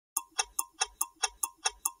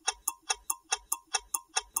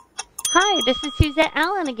Hi, this is Suzette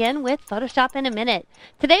Allen again with Photoshop in a Minute.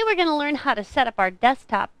 Today we're going to learn how to set up our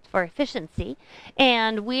desktop for efficiency,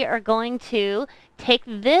 and we are going to take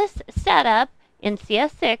this setup in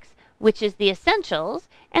CS6, which is the essentials,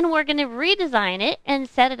 and we're going to redesign it and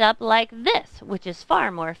set it up like this, which is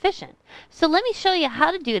far more efficient. So let me show you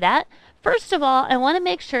how to do that. First of all, I want to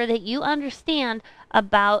make sure that you understand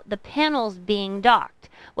about the panels being docked.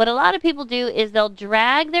 What a lot of people do is they'll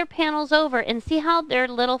drag their panels over and see how they're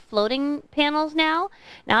little floating panels now?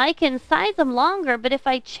 Now I can size them longer, but if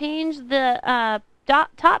I change the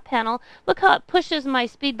top panel, look how it pushes my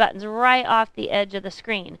speed buttons right off the edge of the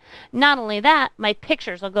screen. Not only that, my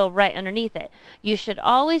pictures will go right underneath it. You should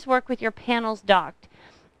always work with your panels docked.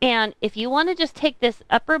 And if you want to just take this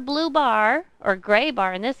upper blue bar, or gray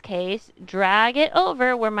bar in this case, drag it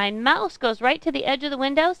over where my mouse goes right to the edge of the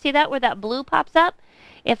window. See that where that blue pops up?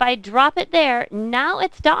 If I drop it there, now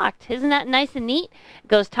it's docked. Isn't that nice and neat? It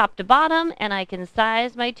goes top to bottom, and I can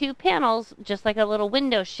size my two panels just like a little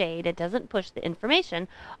window shade. It doesn't push the information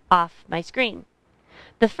off my screen.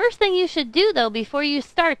 The first thing you should do, though, before you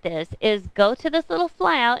start this is go to this little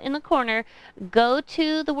flyout in the corner, go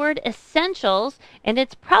to the word Essentials, and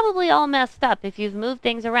it's probably all messed up if you've moved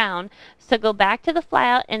things around. So go back to the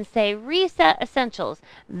flyout and say Reset Essentials.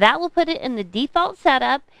 That will put it in the default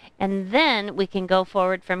setup, and then we can go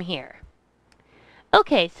forward from here.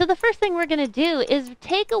 Okay, so the first thing we're going to do is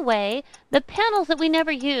take away the panels that we never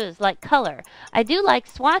use, like color. I do like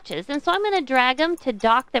swatches, and so I'm going to drag them to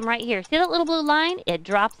dock them right here. See that little blue line? It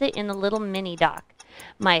drops it in the little mini dock.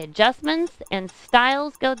 My adjustments and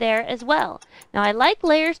styles go there as well. Now I like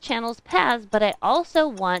layers, channels, paths, but I also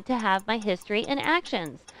want to have my history and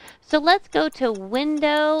actions. So let's go to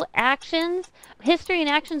Window, Actions. History and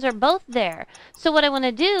Actions are both there. So what I want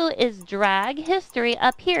to do is drag History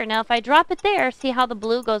up here. Now if I drop it there, see how the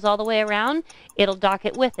blue goes all the way around? It'll dock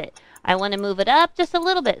it with it. I want to move it up just a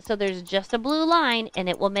little bit so there's just a blue line, and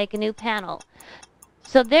it will make a new panel.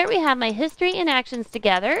 So there we have my history and actions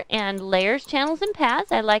together, and layers, channels, and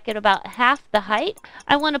paths. I like it about half the height.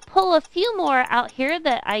 I want to pull a few more out here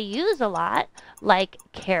that I use a lot, like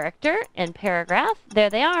character and paragraph. There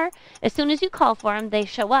they are. As soon as you call for them, they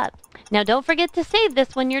show up. Now don't forget to save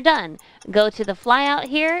this when you're done. Go to the flyout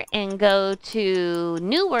here and go to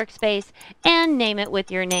New Workspace and name it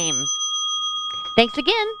with your name. Thanks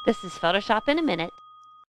again. This is Photoshop in a Minute.